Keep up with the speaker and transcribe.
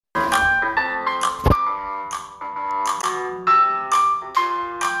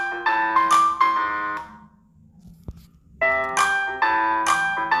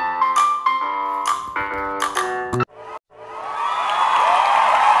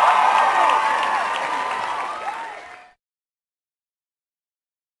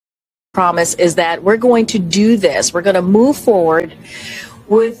promise is that we're going to do this. We're going to move forward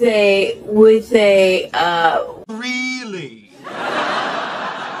with a really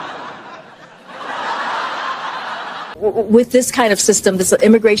with this kind of system, this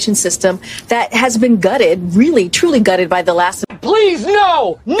immigration system that has been gutted, really, truly gutted by the last. Please,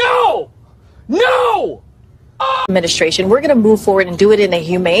 no, no, no. Administration. We're going to move forward and do it in a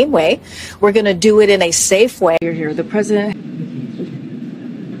humane way. We're going to do it in a safe way. You're here. The president.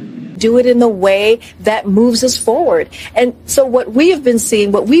 Do it in the way that moves us forward. And so what we have been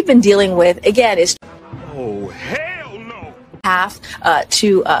seeing, what we've been dealing with, again, is oh hell no path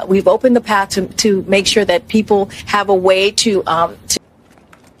we've opened the path to make sure that people have a way to